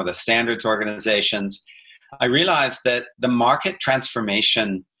then some of the standards organizations, I realized that the market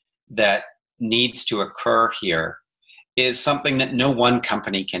transformation that needs to occur here is something that no one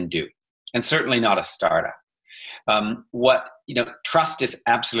company can do, and certainly not a startup. Trust is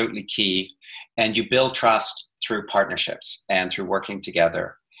absolutely key, and you build trust through partnerships and through working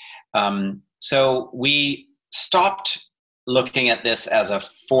together. So we stopped looking at this as a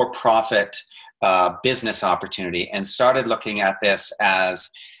for-profit business opportunity and started looking at this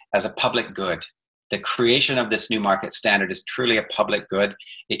as a public good. The creation of this new market standard is truly a public good.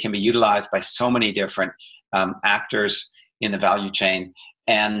 It can be utilized by so many different actors in the value chain,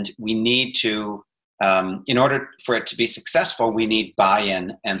 and we need to, in order for it to be successful, we need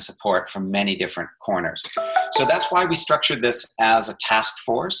buy-in and support from many different corners. So that's why we structured this as a task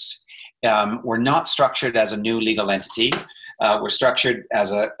force. We're not structured as a new legal entity. We're structured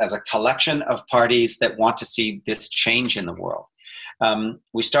as a collection of parties that want to see this change in the world.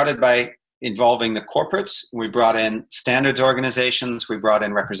 We started by involving the corporates. We brought in standards organizations. We brought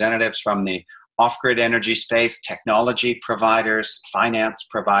in representatives from the off-grid energy space, technology providers, finance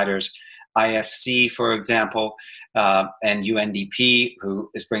providers, IFC, for example, and UNDP, who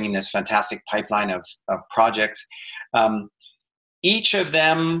is bringing this fantastic pipeline of projects. Each of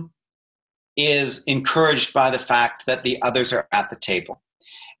them is encouraged by the fact that the others are at the table.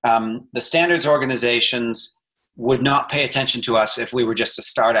 The standards organizations would not pay attention to us if we were just a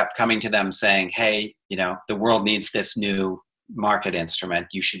startup coming to them saying, hey, the world needs this new market instrument,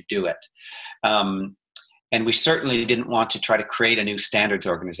 you should do it. And we certainly didn't want to try to create a new standards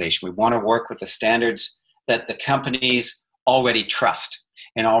organization. We want to work with the standards that the companies already trust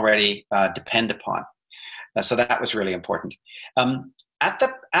and already depend upon. So that was really important. At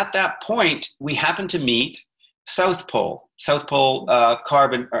that point, we happened to meet South Pole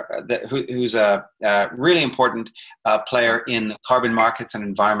Carbon, who's a really important player in the carbon markets and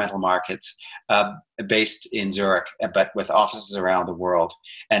environmental markets, based in Zurich, but with offices around the world,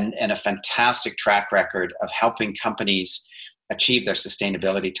 and a fantastic track record of helping companies achieve their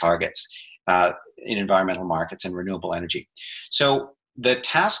sustainability targets in environmental markets and renewable energy. So the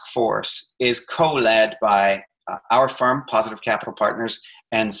task force is co-led by our firm, Positive.Capital Partners,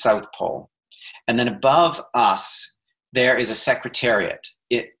 and South Pole. And then above us, there is a secretariat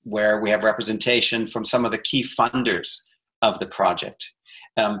where we have representation from some of the key funders of the project.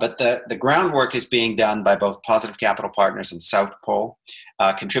 But the groundwork is being done by both Positive.Capital Partners and South Pole,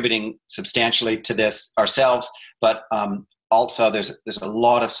 contributing substantially to this ourselves, but also there's a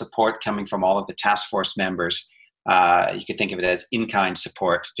lot of support coming from all of the task force members. You could think of it as in-kind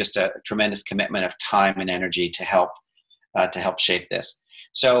support, just a tremendous commitment of time and energy to help shape this.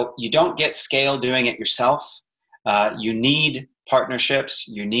 So you don't get scale doing it yourself. You need partnerships,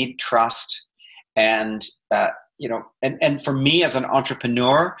 you need trust, and and for me as an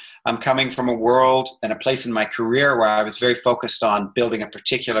entrepreneur, I'm coming from a world and a place in my career where I was very focused on building a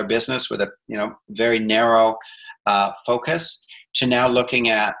particular business with a very narrow focus, to now looking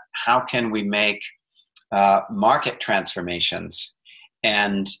at how can we make market transformations,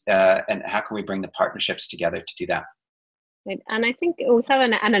 and how can we bring the partnerships together to do that. Right. And I think we have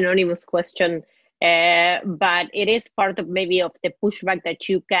an anonymous question, but it is part of maybe of the pushback that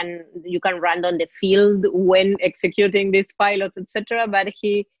you can run on the field when executing these pilots, etc. But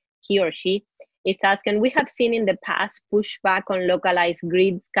he or she is asking, we have seen in the past pushback on localized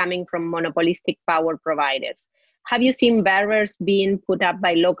grids coming from monopolistic power providers. Have you seen barriers being put up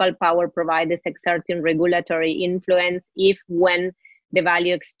by local power providers exerting regulatory influence when the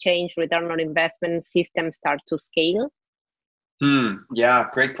value exchange return on investment systems start to scale? Yeah,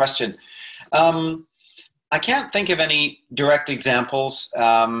 great question. I can't think of any direct examples.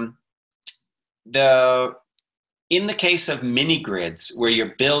 In the case of mini grids, where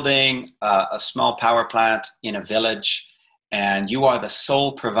you're building a small power plant in a village and you are the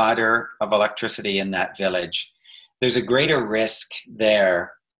sole provider of electricity in that village, there's a greater risk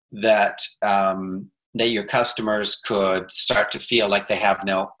there that your customers could start to feel like they have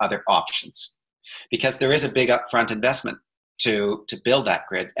no other options, because there is a big upfront investment to build that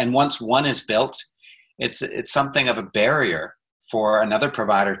grid. And once one is built, it's something of a barrier for another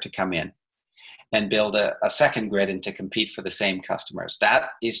provider to come in and build a second grid and to compete for the same customers. That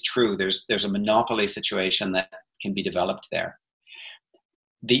is true. There's a monopoly situation that can be developed there.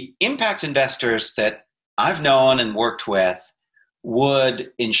 The impact investors that I've known and worked with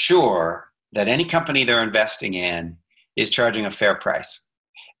would ensure that any company they're investing in is charging a fair price.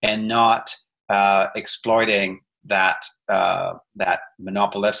 and not exploiting that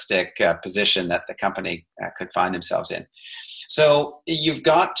monopolistic position that the company could find themselves in. So you've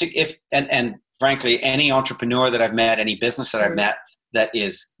got to, and frankly, any entrepreneur that I've met, any business that I've met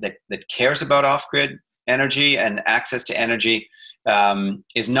that cares about off-grid energy and access to energy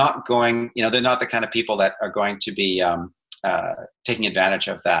is not going, they're not the kind of people that are going to be taking advantage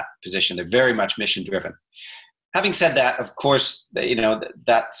of that position. They're very much mission driven. Having said that, of course,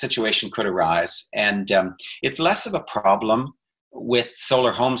 that situation could arise, and it's less of a problem with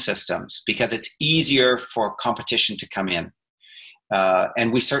solar home systems because it's easier for competition to come in.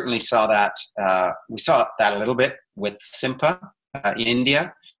 And we certainly saw that. We saw that a little bit with Simpa in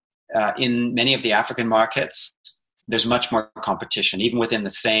India. In many of the African markets, there's much more competition. Even within the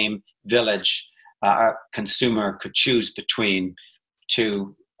same village, a consumer could choose between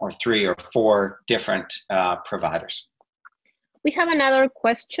 2 or 3 or 4 different providers. We have another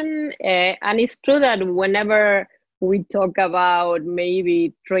question, and it's true that whenever we talk about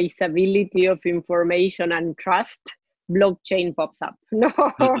maybe traceability of information and trust, blockchain pops up. No,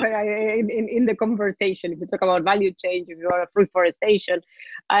 in the conversation. If you talk about value chain, if you are reforestation,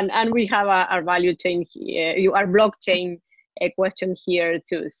 and we have our value chain here, our blockchain question here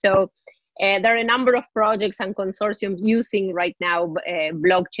too. So there are a number of projects and consortiums using right now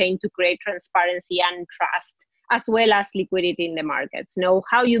blockchain to create transparency and trust, as well as liquidity in the markets. Now,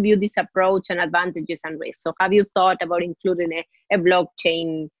 how you view this approach and advantages and risks? So have you thought about including a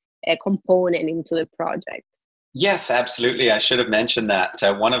blockchain component into the project? Yes, absolutely. I should have mentioned that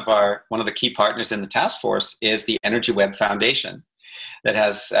one of the key partners in the task force is the Energy Web Foundation that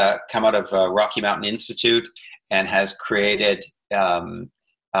has come out of Rocky Mountain Institute and has created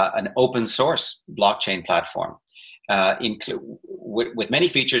an open source blockchain platform with many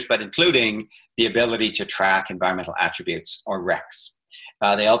features, but including the ability to track environmental attributes, or RECs.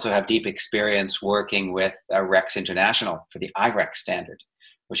 They also have deep experience working with RECs International for the IREC standard,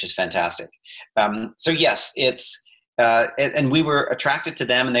 which is fantastic. So yes, it's and we were attracted to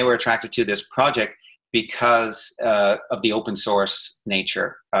them, and they were attracted to this project because of the open source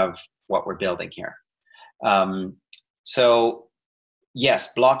nature of what we're building here. So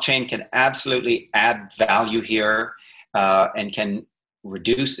yes, blockchain can absolutely add value here and can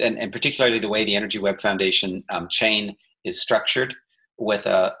reduce, and particularly the way the Energy Web Foundation chain is structured with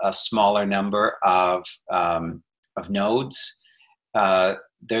a smaller number of nodes.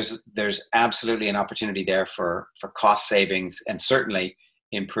 There's absolutely an opportunity there for cost savings and certainly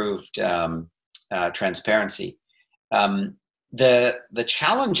improved transparency. The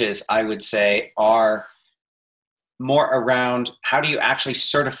challenges, I would say, are more around how do you actually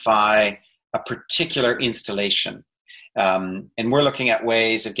certify a particular installation. And we're looking at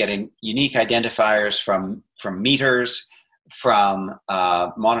ways of getting unique identifiers from meters, from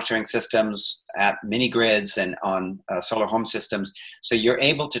monitoring systems at mini grids and on solar home systems. So you're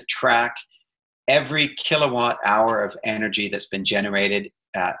able to track every kilowatt hour of energy that's been generated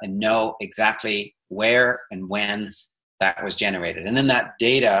and know exactly where and when that was generated. And then that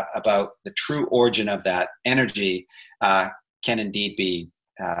data about the true origin of that energy can indeed be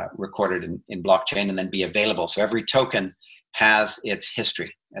recorded in blockchain and then be available. So every token has its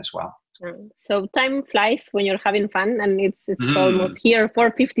history as well. So time flies when you're having fun, and it's almost here,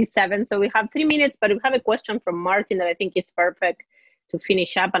 4:57. So we have 3 minutes, but we have a question from Martin that I think is perfect to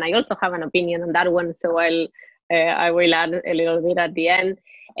finish up. And I also have an opinion on that one, so I will add a little bit at the end.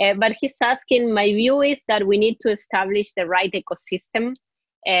 But he's asking, my view is that we need to establish the right ecosystem.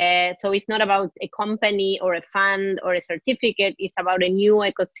 So it's not about a company or a fund or a certificate. It's about a new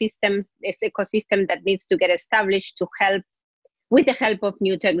ecosystem. This ecosystem that needs to get established to help, with the help of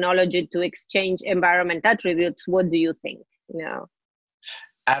new technology, to exchange environment attributes. What do you think? Yeah.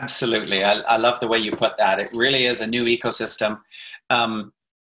 Absolutely. I love the way you put that. It really is a new ecosystem.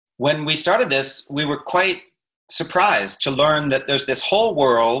 When we started this, we were quite surprised to learn that there's this whole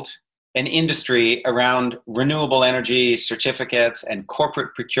world and industry around renewable energy certificates and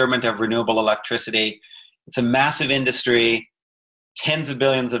corporate procurement of renewable electricity. It's a massive industry, tens of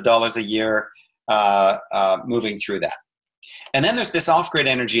billions of dollars a year moving through that. And then there's this off-grid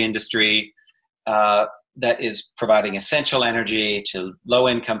energy industry that is providing essential energy to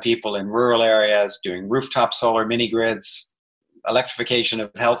low-income people in rural areas, doing rooftop solar mini grids, electrification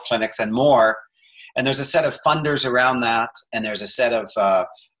of health clinics, and more. And there's a set of funders around that, and there's a set of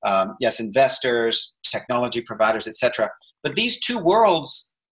investors, technology providers, etc. But these two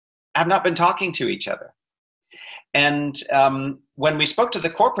worlds have not been talking to each other. And when we spoke to the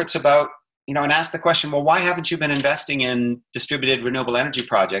corporates about, and asked the question, well, why haven't you been investing in distributed renewable energy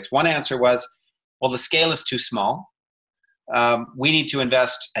projects? One answer was, well, the scale is too small. we need to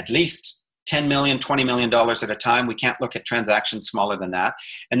invest at least $10 million, $20 million at a time. We can't look at transactions smaller than that.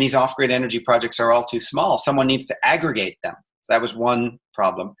 And these off-grid energy projects are all too small. Someone needs to aggregate them. So that was one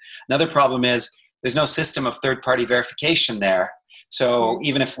problem. Another problem is there's no system of third-party verification there. So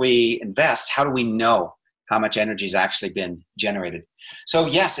even if we invest, how do we know how much energy has actually been generated? So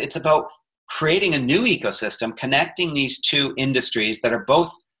yes, it's about creating a new ecosystem, connecting these two industries that are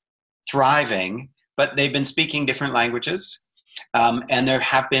both thriving, but they've been speaking different languages. And there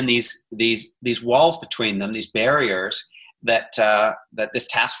have been these walls between them, these barriers that this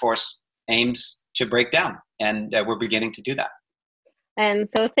task force aims to break down. And we're beginning to do that. And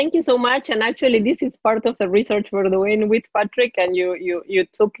so thank you so much. And actually, this is part of the research we're doing with Patrick. And you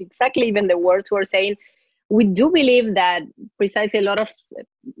took exactly even the words we're saying. We do believe that precisely a lot of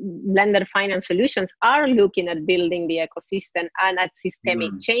blended finance solutions are looking at building the ecosystem and at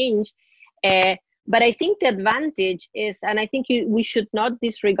systemic change. But I think the advantage is, and I think we should not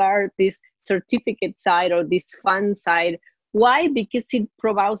disregard this certificate side or this fund side. Why? Because it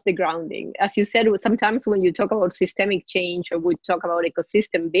provides the grounding. As you said, sometimes when you talk about systemic change or we talk about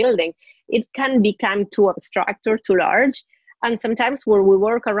ecosystem building, it can become too abstract or too large. And sometimes where we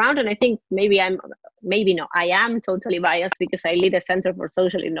work around, and I think I am totally biased because I lead a Center for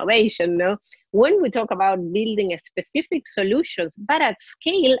Social Innovation. No? When we talk about building a specific solutions, but at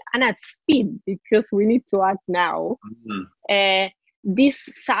scale and at speed, because we need to act now, this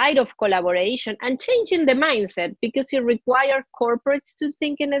side of collaboration and changing the mindset, because it requires corporates to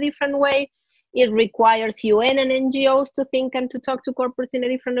think in a different way. It requires UN and NGOs to think and to talk to corporates in a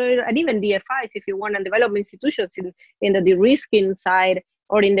different way, and even DFIs, if you want, and develop institutions in the de-risking side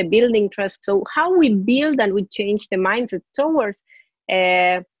or in the building trust. So how we build and we change the mindset towards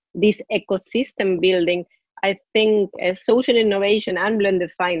this ecosystem building, I think social innovation and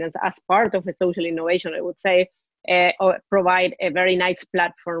blended finance as part of a social innovation, I would say, provide a very nice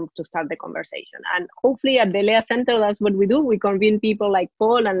platform to start the conversation. And hopefully at the Lea Center, that's what we do. We convene people like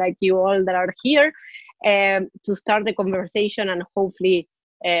Paul and like you all that are here to start the conversation and hopefully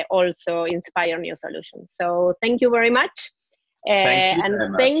also inspire new solutions. So thank you very much.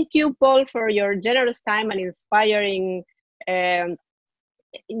 Thank you, Paul, for your generous time and inspiring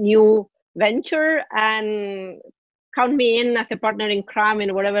new venture, and count me in as a partner in CRAM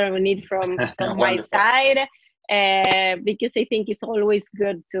and whatever we need from my side. Because I think it's always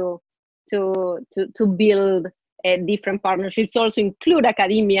good to build different partnerships, also include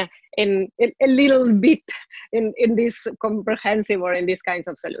academia in a little bit in this comprehensive or in these kinds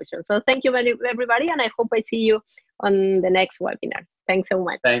of solutions. So thank you very everybody, and I hope I see you on the next webinar. Thanks so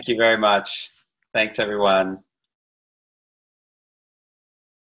much. Thank you very much. Thanks everyone.